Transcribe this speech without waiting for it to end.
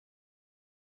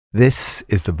This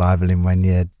is the Bible in 1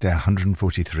 year, day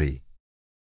 143.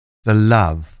 The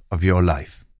love of your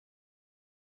life.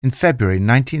 In February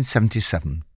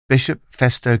 1977, Bishop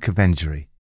Festo Cavengeri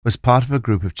was part of a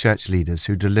group of church leaders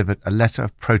who delivered a letter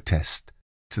of protest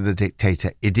to the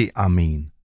dictator Idi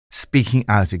Amin, speaking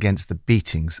out against the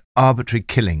beatings, arbitrary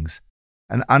killings,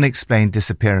 and unexplained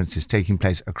disappearances taking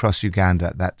place across Uganda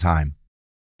at that time.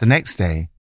 The next day,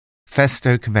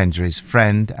 Festo Cavengeri's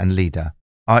friend and leader,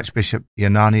 Archbishop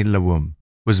Yanani Lawum,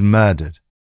 was murdered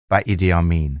by Idi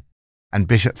Amin, and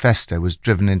Bishop Festo was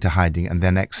driven into hiding and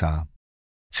then exile.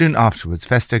 Soon afterwards,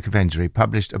 Festo Cavengeri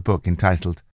published a book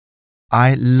entitled,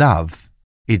 I Love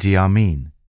Idi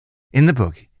Amin. In the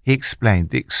book, he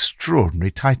explained the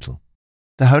extraordinary title.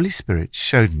 The Holy Spirit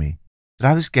showed me that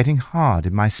I was getting hard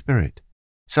in my spirit,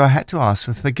 so I had to ask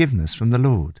for forgiveness from the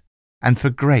Lord and for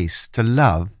grace to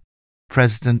love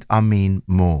President Amin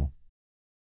more.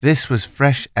 This was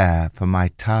fresh air for my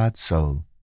tired soul.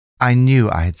 I knew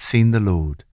I had seen the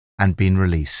Lord and been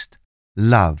released.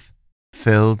 Love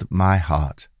filled my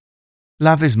heart.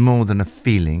 Love is more than a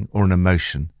feeling or an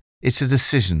emotion. It's a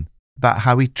decision about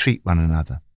how we treat one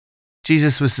another.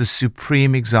 Jesus was the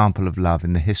supreme example of love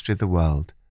in the history of the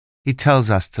world. He tells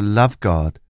us to love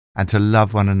God and to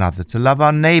love one another, to love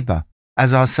our neighbor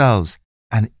as ourselves,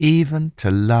 and even to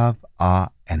love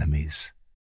our enemies.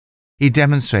 He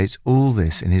demonstrates all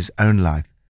this in his own life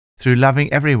through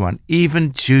loving everyone,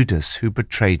 even Judas who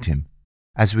betrayed him,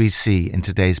 as we see in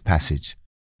today's passage,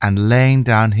 and laying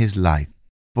down his life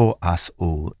for us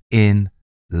all in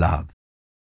love.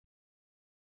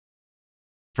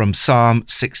 From Psalm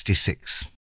 66.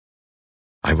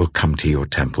 I will come to your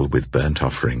temple with burnt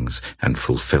offerings and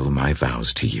fulfill my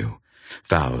vows to you,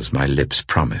 vows my lips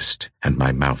promised and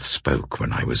my mouth spoke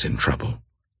when I was in trouble.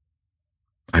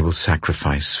 I will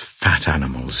sacrifice fat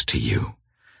animals to you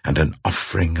and an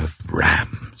offering of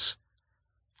rams.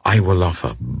 I will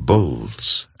offer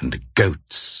bulls and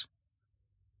goats.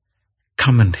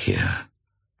 Come and hear,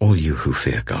 all you who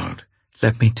fear God.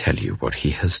 Let me tell you what he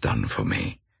has done for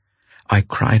me. I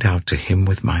cried out to him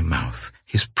with my mouth.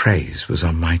 His praise was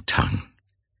on my tongue.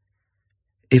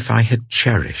 If I had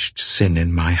cherished sin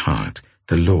in my heart,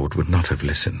 the Lord would not have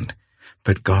listened.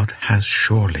 But God has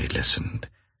surely listened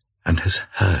and has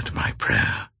heard my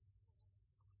prayer.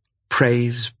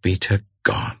 Praise be to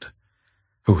God,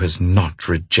 who has not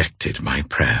rejected my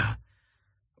prayer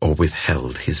or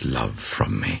withheld his love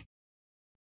from me.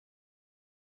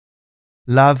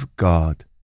 Love God.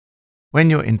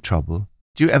 When you're in trouble,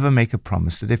 do you ever make a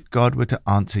promise that if God were to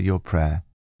answer your prayer,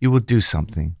 you will do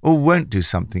something or won't do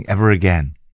something ever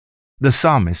again? The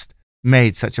psalmist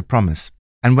made such a promise,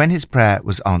 and when his prayer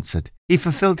was answered, he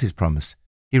fulfilled his promise.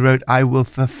 He wrote, I will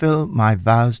fulfill my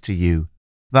vows to you,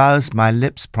 vows my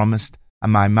lips promised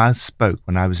and my mouth spoke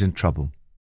when I was in trouble.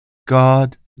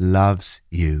 God loves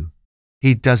you.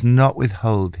 He does not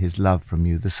withhold his love from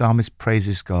you. The psalmist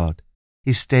praises God.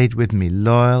 He stayed with me,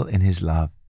 loyal in his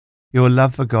love. Your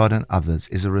love for God and others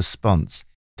is a response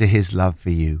to his love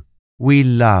for you. We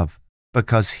love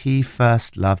because he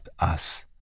first loved us.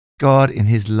 God, in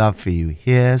his love for you,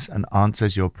 hears and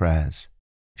answers your prayers.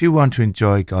 If you want to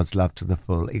enjoy God's love to the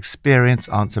full, experience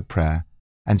answered prayer,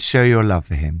 and show your love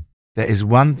for him, there is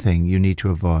one thing you need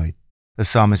to avoid. The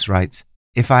psalmist writes,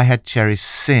 if I had cherished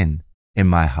sin in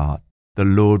my heart, the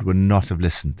Lord would not have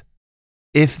listened.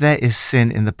 If there is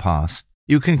sin in the past,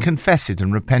 you can confess it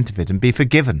and repent of it and be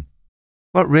forgiven.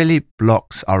 What really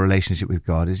blocks our relationship with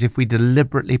God is if we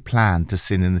deliberately plan to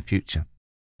sin in the future.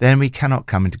 Then we cannot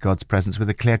come into God's presence with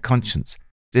a clear conscience.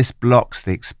 This blocks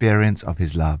the experience of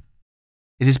his love.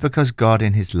 It is because God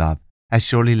in his love has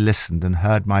surely listened and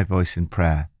heard my voice in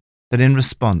prayer, that in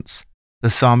response,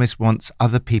 the psalmist wants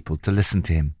other people to listen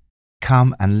to him.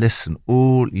 Come and listen,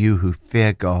 all you who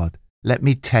fear God. Let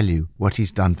me tell you what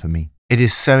he's done for me. It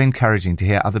is so encouraging to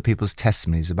hear other people's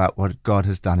testimonies about what God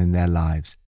has done in their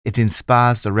lives. It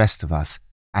inspires the rest of us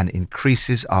and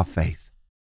increases our faith.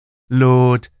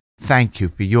 Lord, thank you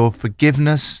for your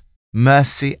forgiveness,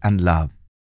 mercy, and love.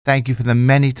 Thank you for the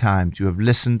many times you have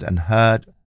listened and heard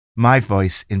my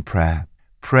voice in prayer.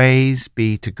 Praise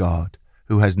be to God,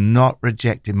 who has not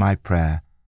rejected my prayer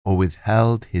or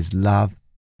withheld his love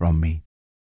from me.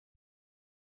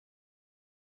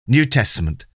 New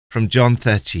Testament from John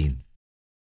 13.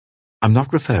 I'm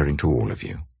not referring to all of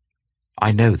you.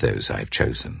 I know those I've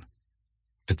chosen.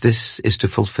 But this is to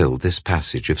fulfill this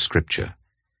passage of Scripture.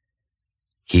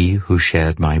 He who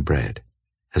shared my bread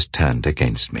has turned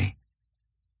against me.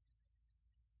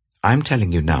 I'm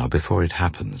telling you now before it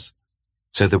happens,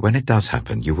 so that when it does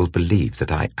happen, you will believe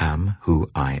that I am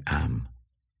who I am.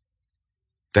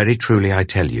 Very truly I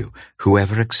tell you,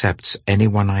 whoever accepts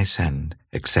anyone I send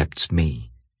accepts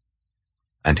me,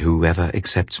 and whoever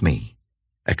accepts me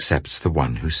accepts the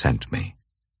one who sent me."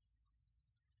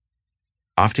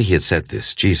 After he had said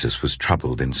this, Jesus was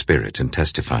troubled in spirit and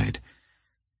testified,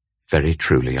 "Very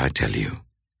truly I tell you,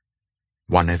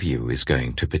 one of you is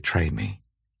going to betray me."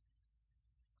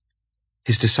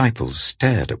 His disciples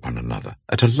stared at one another,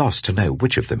 at a loss to know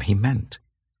which of them he meant.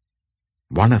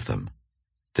 One of them,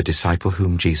 the disciple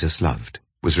whom Jesus loved,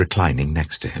 was reclining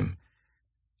next to him.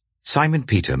 Simon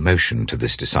Peter motioned to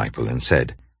this disciple and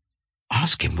said,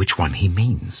 "Ask him which one he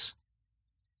means."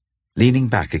 Leaning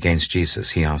back against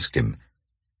Jesus, he asked him,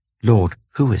 "Lord,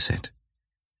 who is it?"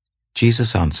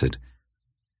 Jesus answered,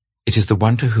 "It is the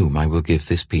one to whom I will give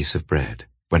this piece of bread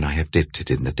when I have dipped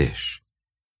it in the dish."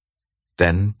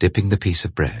 Then, dipping the piece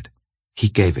of bread, he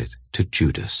gave it to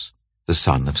Judas, the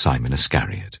son of Simon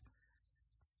Iscariot.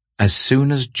 As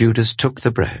soon as Judas took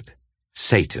the bread,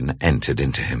 Satan entered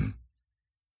into him.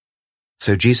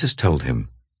 So Jesus told him,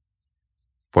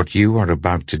 "What you are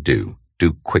about to do,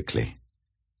 do quickly."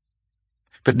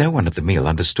 But no one at the meal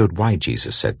understood why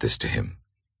Jesus said this to him.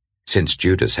 Since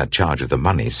Judas had charge of the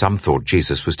money, some thought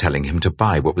Jesus was telling him to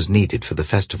buy what was needed for the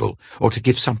festival, or to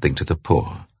give something to the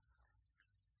poor.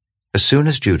 As soon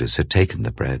as Judas had taken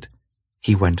the bread,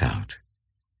 he went out,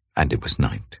 and it was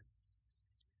night.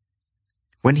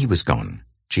 When he was gone,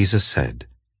 Jesus said,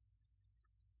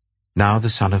 "Now the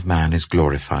Son of Man is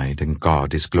glorified, and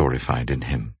God is glorified in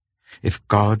him. If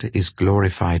God is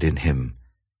glorified in him,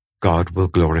 God will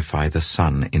glorify the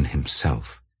Son in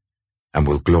himself, and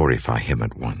will glorify him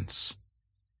at once.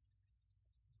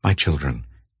 My children,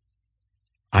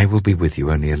 I will be with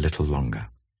you only a little longer.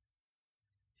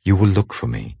 You will look for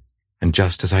me, and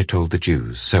just as I told the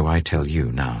Jews, so I tell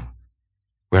you now.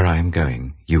 Where I am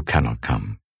going, you cannot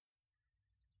come.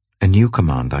 A new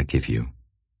command I give you.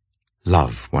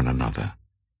 Love one another.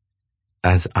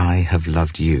 As I have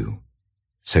loved you,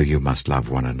 so you must love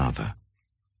one another.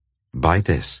 By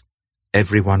this,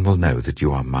 everyone will know that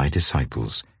you are my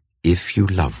disciples, if you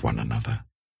love one another."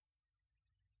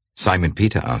 Simon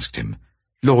Peter asked him,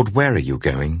 "Lord, where are you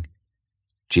going?"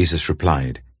 Jesus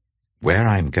replied, "Where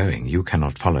I am going you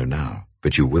cannot follow now,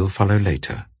 but you will follow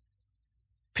later."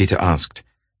 Peter asked,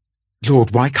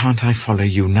 "Lord, why can't I follow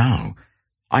you now?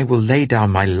 I will lay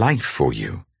down my life for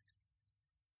you."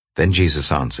 Then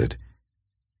Jesus answered,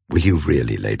 "Will you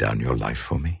really lay down your life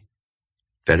for me?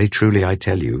 Very truly I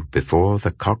tell you, before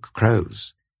the cock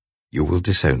crows, you will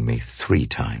disown me 3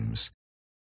 times.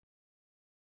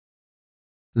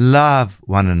 Love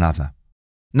one another.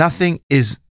 Nothing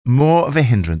is more of a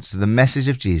hindrance to the message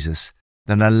of Jesus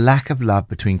than a lack of love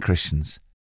between Christians.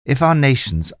 If our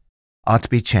nations are to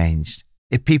be changed,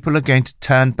 if people are going to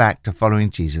turn back to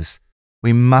following Jesus,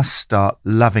 we must start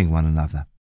loving one another.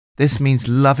 This means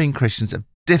loving Christians of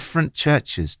different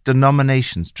churches,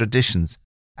 denominations, traditions,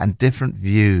 and different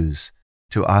views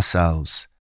to ourselves.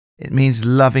 It means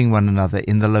loving one another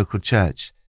in the local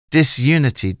church.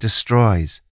 Disunity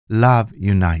destroys. Love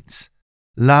unites.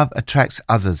 Love attracts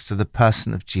others to the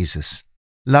person of Jesus.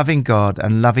 Loving God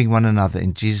and loving one another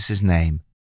in Jesus' name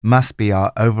must be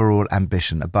our overall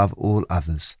ambition above all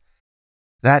others.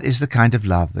 That is the kind of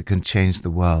love that can change the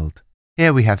world.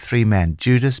 Here we have 3 men,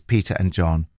 Judas, Peter, and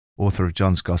John, author of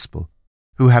John's Gospel,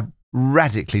 who have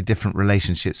radically different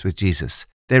relationships with Jesus.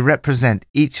 They represent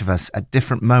each of us at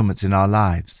different moments in our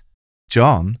lives.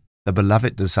 John, the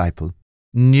beloved disciple,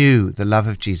 knew the love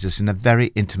of Jesus in a very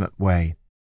intimate way.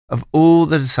 Of all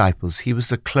the disciples, he was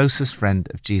the closest friend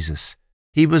of Jesus.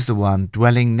 He was the one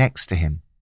dwelling next to him.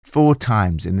 4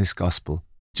 times in this Gospel,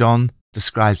 John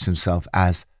describes himself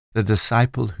as the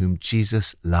disciple whom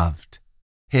Jesus loved.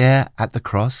 Here at the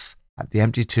cross, at the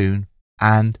empty tomb,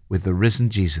 and with the risen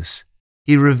Jesus,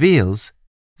 he reveals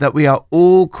that we are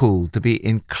all called to be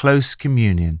in close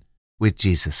communion with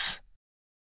Jesus.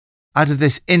 Out of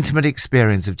this intimate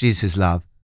experience of Jesus' love,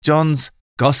 John's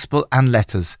Gospel and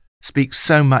letters speak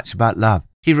so much about love.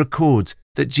 He records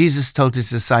that Jesus told his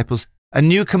disciples, "A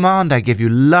new command I give you,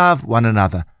 love one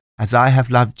another. As I have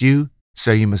loved you,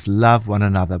 so you must love one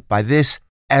another. By this,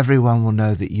 everyone will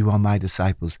know that you are my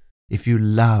disciples, if you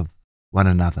love one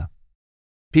another."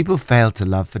 People fail to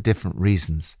love for different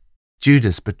reasons.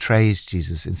 Judas betrays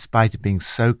Jesus in spite of being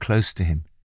so close to him.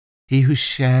 "He who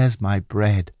shares my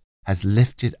bread has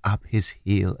lifted up his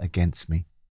heel against me."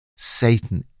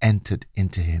 Satan entered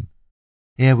into him.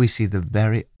 Here we see the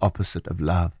very opposite of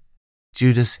love.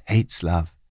 Judas hates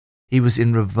love. He was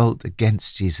in revolt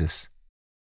against Jesus.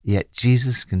 Yet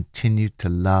Jesus continued to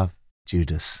love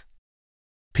Judas.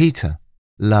 Peter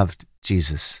loved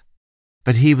Jesus.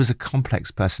 But he was a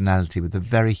complex personality with a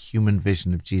very human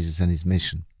vision of Jesus and his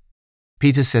mission.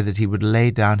 Peter said that he would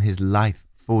lay down his life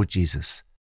for Jesus,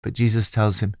 but Jesus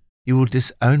tells him, "You will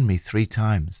disown me 3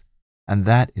 times." And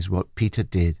that is what Peter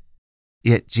did.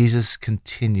 Yet Jesus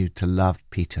continued to love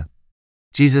Peter.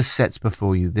 Jesus sets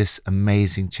before you this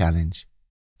amazing challenge.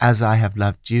 As I have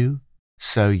loved you,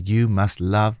 so you must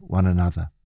love one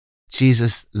another.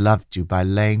 Jesus loved you by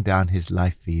laying down his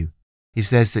life for you. He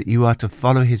says that you are to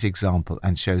follow his example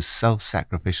and show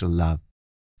self-sacrificial love.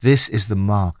 This is the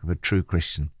mark of a true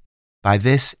Christian. By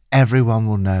this, everyone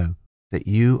will know that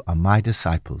you are my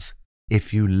disciples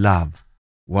if you love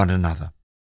one another.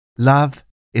 Love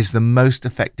is the most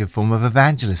effective form of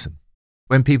evangelism.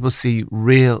 When people see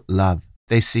real love,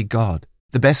 they see God.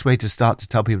 The best way to start to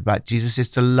tell people about Jesus is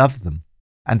to love them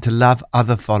and to love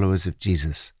other followers of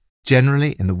Jesus.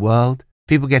 Generally, in the world,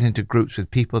 people get into groups with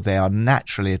people they are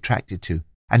naturally attracted to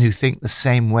and who think the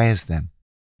same way as them.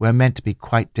 We're meant to be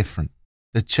quite different.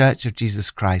 The Church of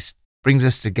Jesus Christ brings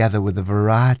us together with a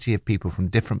variety of people from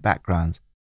different backgrounds,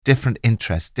 different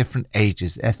interests, different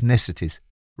ages, ethnicities,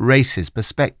 races,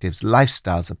 perspectives,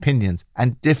 lifestyles, opinions,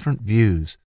 and different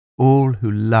views, all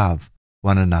who love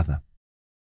one another.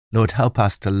 Lord, help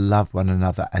us to love one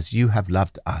another as you have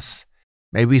loved us.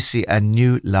 May we see a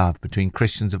new love between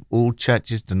Christians of all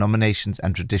churches, denominations,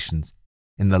 and traditions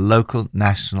in the local,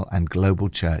 national, and global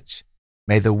church.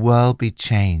 May the world be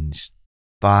changed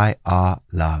by our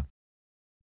love.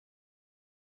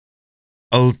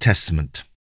 Old Testament,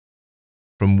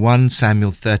 from 1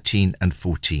 Samuel 13 and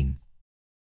 14.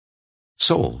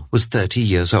 Saul was 30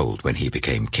 years old when he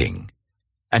became king,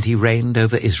 and he reigned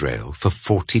over Israel for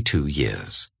 42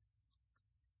 years.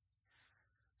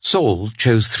 Saul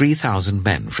chose 3,000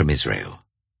 men from Israel.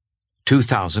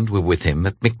 2,000 were with him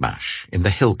at Michmash in the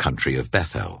hill country of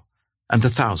Bethel, and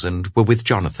 1,000 were with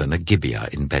Jonathan at Gibeah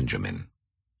in Benjamin.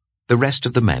 The rest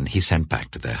of the men he sent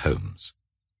back to their homes.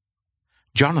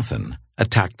 Jonathan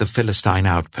attacked the Philistine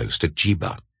outpost at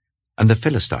Geba, and the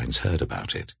Philistines heard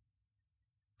about it.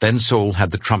 Then Saul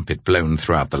had the trumpet blown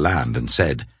throughout the land and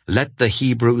said, "Let the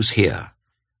Hebrews hear."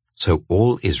 So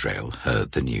all Israel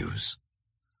heard the news.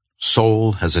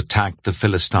 Saul has attacked the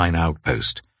Philistine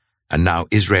outpost, and now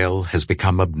Israel has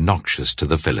become obnoxious to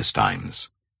the Philistines.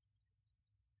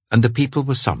 And the people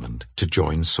were summoned to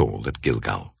join Saul at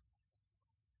Gilgal.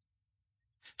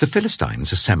 The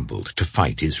Philistines assembled to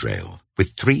fight Israel,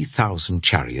 with 3,000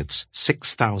 chariots,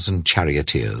 6,000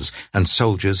 charioteers, and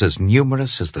soldiers as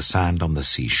numerous as the sand on the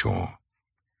seashore.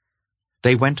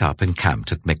 They went up and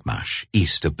camped at Michmash,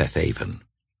 east of Bethaven.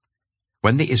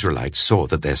 When the Israelites saw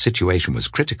that their situation was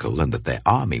critical and that their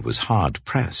army was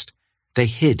hard-pressed, they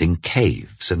hid in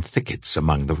caves and thickets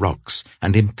among the rocks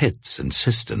and in pits and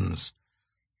cisterns.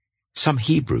 Some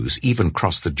Hebrews even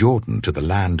crossed the Jordan to the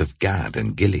land of Gad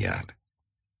and Gilead.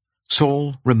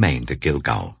 Saul remained at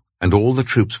Gilgal, and all the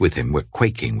troops with him were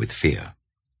quaking with fear.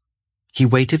 He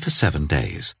waited for 7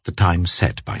 days, the time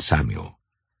set by Samuel.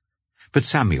 But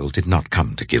Samuel did not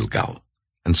come to Gilgal,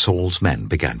 and Saul's men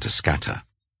began to scatter.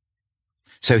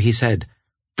 So he said,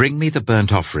 "Bring me the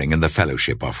burnt offering and the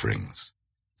fellowship offerings."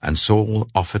 And Saul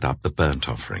offered up the burnt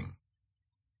offering.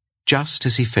 Just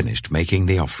as he finished making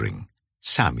the offering,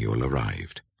 Samuel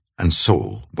arrived, and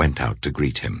Saul went out to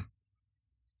greet him.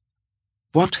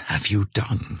 "What have you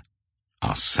done?"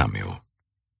 asked Samuel.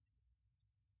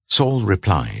 Saul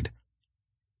replied,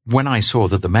 "When I saw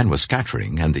that the men were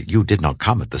scattering, and that you did not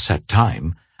come at the set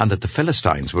time, and that the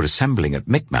Philistines were assembling at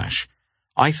Michmash,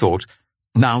 I thought,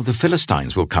 now the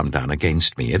Philistines will come down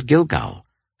against me at Gilgal,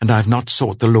 and I have not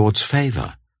sought the Lord's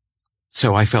favor.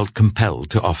 So I felt compelled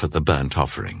to offer the burnt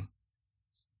offering."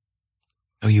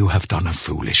 "Oh, you have done a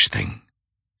foolish thing,"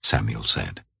 Samuel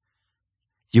said.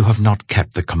 "You have not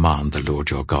kept the command the Lord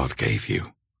your God gave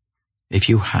you. If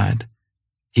you had,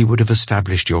 he would have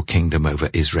established your kingdom over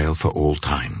Israel for all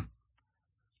time.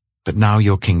 But now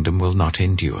your kingdom will not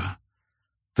endure.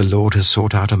 The Lord has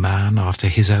sought out a man after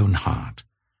his own heart,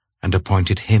 and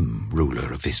appointed him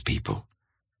ruler of his people,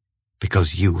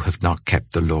 because you have not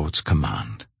kept the Lord's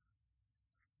command."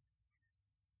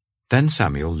 Then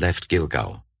Samuel left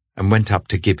Gilgal and went up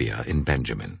to Gibeah in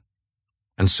Benjamin.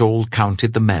 And Saul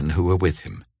counted the men who were with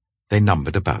him. They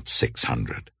numbered about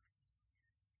 600.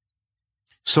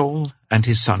 Saul and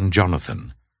his son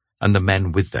Jonathan and the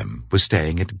men with them were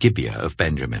staying at Gibeah of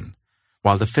Benjamin,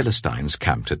 while the Philistines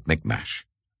camped at Michmash.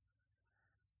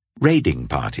 Raiding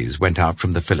parties went out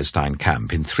from the Philistine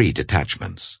camp in 3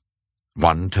 detachments.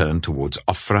 One turned towards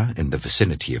Ophrah in the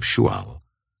vicinity of Shual,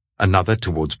 another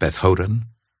towards Beth-horon,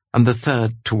 and the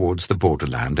third towards the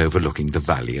borderland overlooking the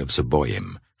valley of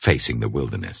Zeboim, facing the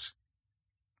wilderness.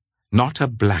 Not a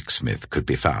blacksmith could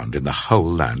be found in the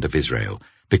whole land of Israel,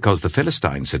 because the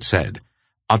Philistines had said,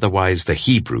 "Otherwise the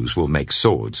Hebrews will make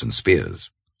swords and spears."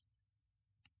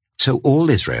 So all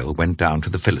Israel went down to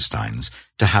the Philistines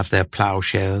to have their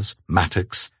plowshares,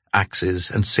 mattocks, axes,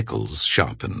 and sickles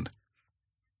sharpened.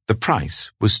 The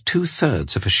price was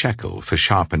 2/3 of a shekel for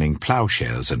sharpening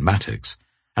plowshares and mattocks,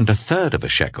 and 1/3 of a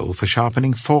shekel for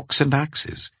sharpening forks and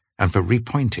axes, and for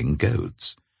repointing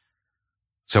goads.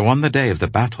 So on the day of the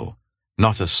battle,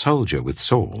 not a soldier with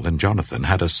Saul and Jonathan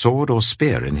had a sword or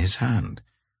spear in his hand.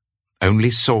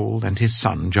 Only Saul and his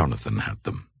son Jonathan had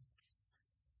them.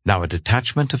 Now a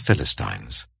detachment of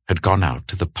Philistines had gone out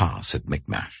to the pass at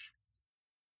Michmash.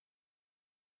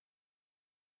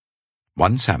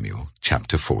 1 Samuel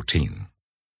chapter 14.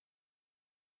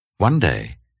 One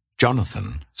day,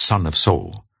 Jonathan, son of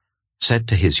Saul, said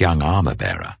to his young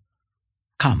armor-bearer,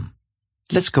 "Come,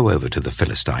 let's go over to the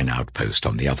Philistine outpost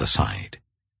on the other side."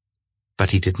 But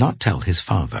he did not tell his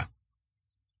father.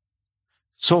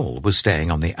 Saul was staying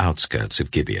on the outskirts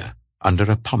of Gibeah, under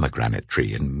a pomegranate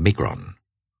tree in Migron.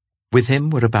 With him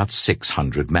were about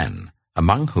 600 men,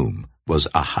 among whom was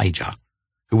Ahijah,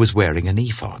 who was wearing an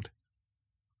ephod.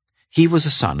 He was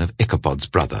a son of Ichabod's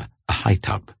brother,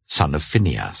 Ahitub, son of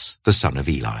Phinehas, the son of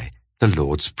Eli, the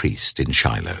Lord's priest in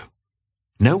Shiloh.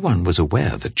 No one was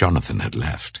aware that Jonathan had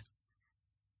left.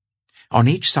 On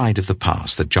each side of the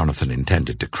pass that Jonathan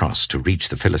intended to cross to reach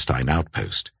the Philistine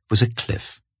outpost was a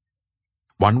cliff.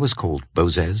 One was called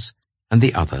Bozez, and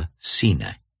the other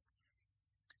Seneh.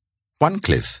 One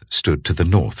cliff stood to the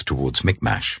north towards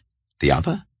Michmash, the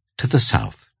other to the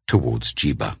south towards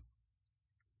Geba.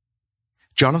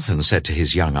 Jonathan said to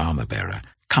his young armor-bearer,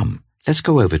 "Come, let's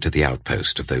go over to the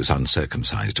outpost of those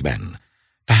uncircumcised men.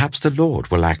 Perhaps the Lord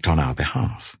will act on our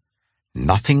behalf.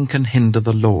 Nothing can hinder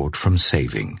the Lord from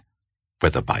saving,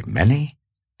 whether by many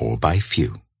or by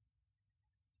few."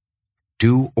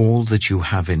 "Do all that you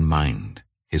have in mind,"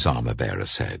 his armor-bearer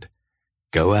said.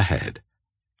 "Go ahead.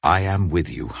 I am with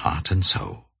you, heart and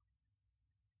soul."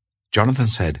 Jonathan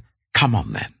said, "Come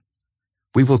on then.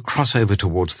 We will cross over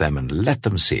towards them and let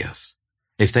them see us.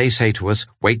 If they say to us,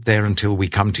 'Wait there until we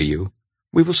come to you,'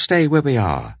 we will stay where we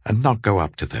are and not go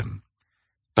up to them.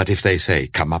 But if they say,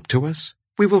 'Come up to us,'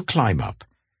 we will climb up,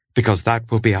 because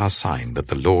that will be our sign that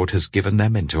the Lord has given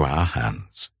them into our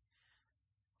hands."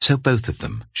 So both of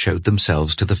them showed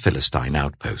themselves to the Philistine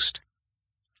outpost.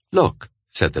 "Look,"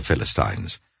 said the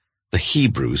Philistines, "the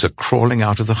Hebrews are crawling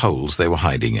out of the holes they were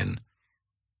hiding in."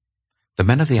 The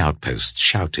men of the outpost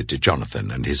shouted to Jonathan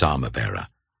and his armor-bearer,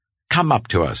 "Come up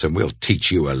to us and we'll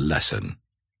teach you a lesson."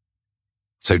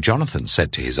 So Jonathan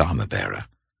said to his armor-bearer,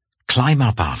 "Climb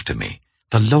up after me.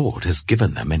 The Lord has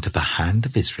given them into the hand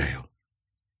of Israel."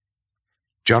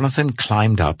 Jonathan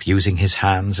climbed up using his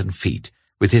hands and feet,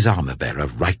 with his armor-bearer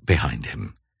right behind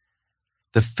him.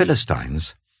 The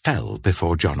Philistines fell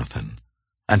before Jonathan,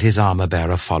 and his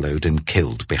armor-bearer followed and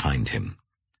killed behind him.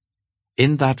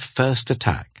 In that first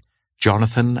attack,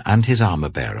 Jonathan and his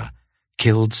armor-bearer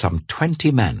killed some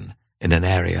 20 men in an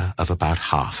area of about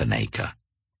half an acre.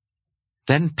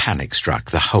 Then panic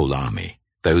struck the whole army,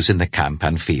 those in the camp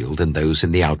and field and those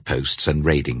in the outposts and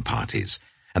raiding parties,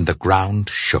 and the ground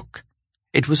shook.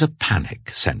 It was a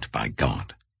panic sent by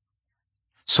God.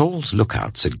 Saul's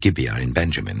lookouts at Gibeah in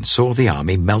Benjamin saw the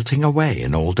army melting away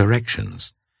in all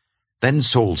directions. Then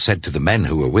Saul said to the men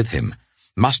who were with him,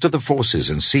 "Muster the forces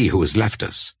and see who has left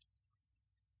us."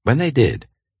 When they did,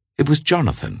 it was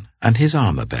Jonathan and his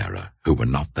armor-bearer who were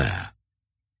not there.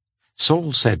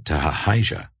 Saul said to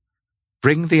Ahijah,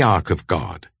 "Bring the ark of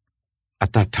God."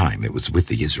 At that time it was with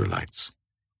the Israelites.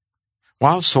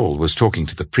 While Saul was talking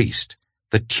to the priest,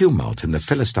 the tumult in the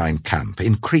Philistine camp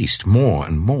increased more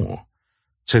and more.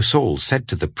 So Saul said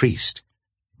to the priest,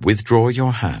 "Withdraw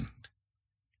your hand."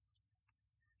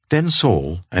 Then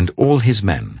Saul and all his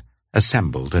men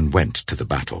assembled and went to the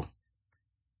battle.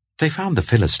 They found the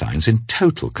Philistines in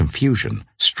total confusion,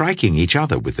 striking each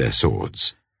other with their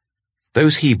swords.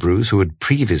 Those Hebrews who had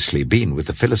previously been with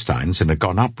the Philistines and had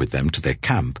gone up with them to their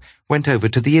camp went over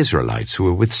to the Israelites who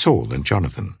were with Saul and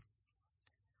Jonathan.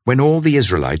 When all the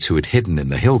Israelites who had hidden in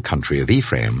the hill country of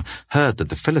Ephraim heard that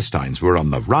the Philistines were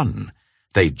on the run,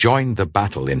 they joined the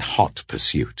battle in hot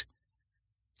pursuit.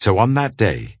 So on that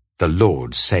day the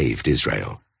Lord saved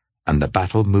Israel, and the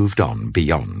battle moved on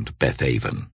beyond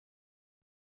Beth-aven.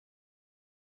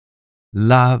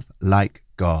 Love like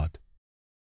God.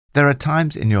 There are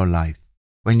times in your life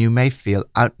when you may feel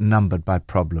outnumbered by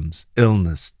problems,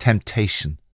 illness,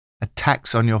 temptation,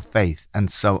 attacks on your faith,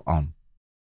 and so on.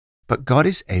 But God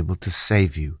is able to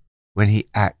save you when He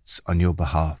acts on your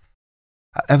behalf.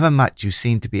 However much you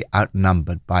seem to be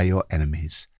outnumbered by your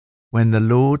enemies, When the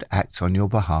Lord acts on your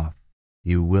behalf,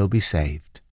 you will be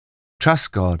saved.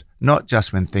 Trust God not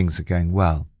just when things are going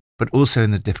well, but also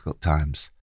in the difficult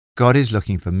times. God is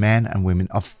looking for men and women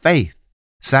of faith.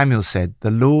 Samuel said,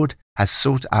 "The Lord has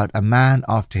sought out a man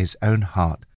after his own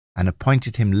heart and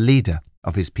appointed him leader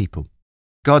of his people."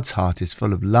 God's heart is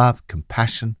full of love,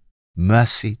 compassion,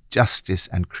 mercy, justice,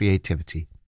 and creativity.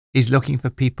 He's looking for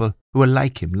people who are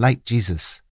like him, like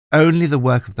Jesus. Only the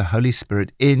work of the Holy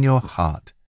Spirit in your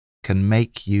heart can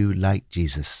make you like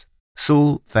Jesus.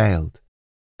 Saul failed.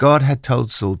 God had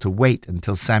told Saul to wait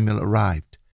until Samuel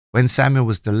arrived. When Samuel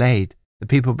was delayed, the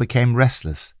people became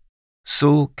restless.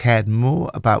 Saul cared more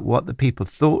about what the people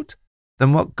thought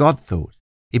than what God thought.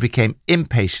 He became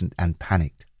impatient and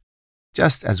panicked.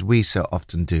 Just as we so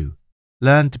often do,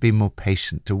 learn to be more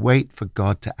patient, to wait for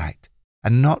God to act,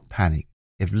 and not panic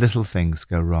if little things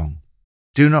go wrong.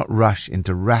 Do not rush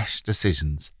into rash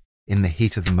decisions in the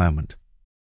heat of the moment.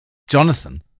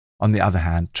 Jonathan, on the other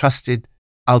hand, trusted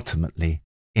ultimately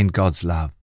in God's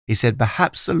love. He said,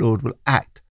 "Perhaps the Lord will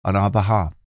act on our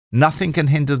behalf. Nothing can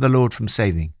hinder the Lord from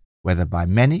saving, whether by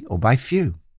many or by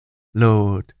few.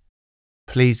 Lord,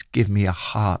 please give me a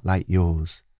heart like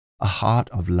yours, a heart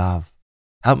of love.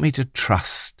 Help me to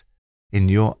trust in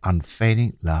your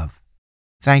unfailing love.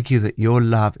 Thank you that your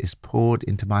love is poured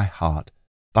into my heart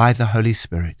by the Holy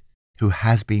Spirit who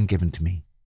has been given to me.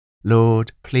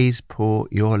 Lord, please pour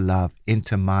your love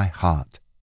into my heart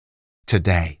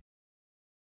today."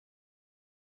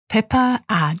 Pippa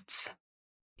adds,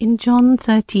 in John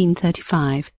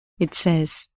 13:35, it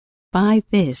says, "By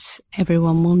this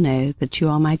everyone will know that you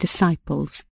are my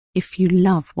disciples, if you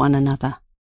love one another."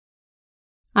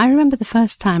 I remember the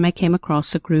first time I came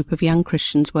across a group of young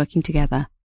Christians working together.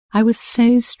 I was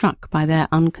so struck by their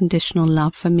unconditional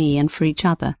love for me and for each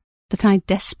other that I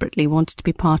desperately wanted to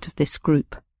be part of this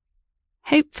group.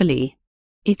 Hopefully,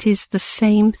 it is the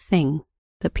same thing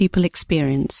that people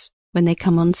experience when they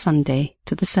come on Sunday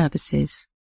to the services,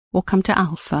 or come to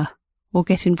Alpha, or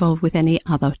get involved with any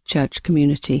other church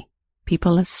community.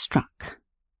 People are struck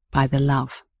by the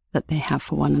love that they have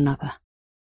for one another.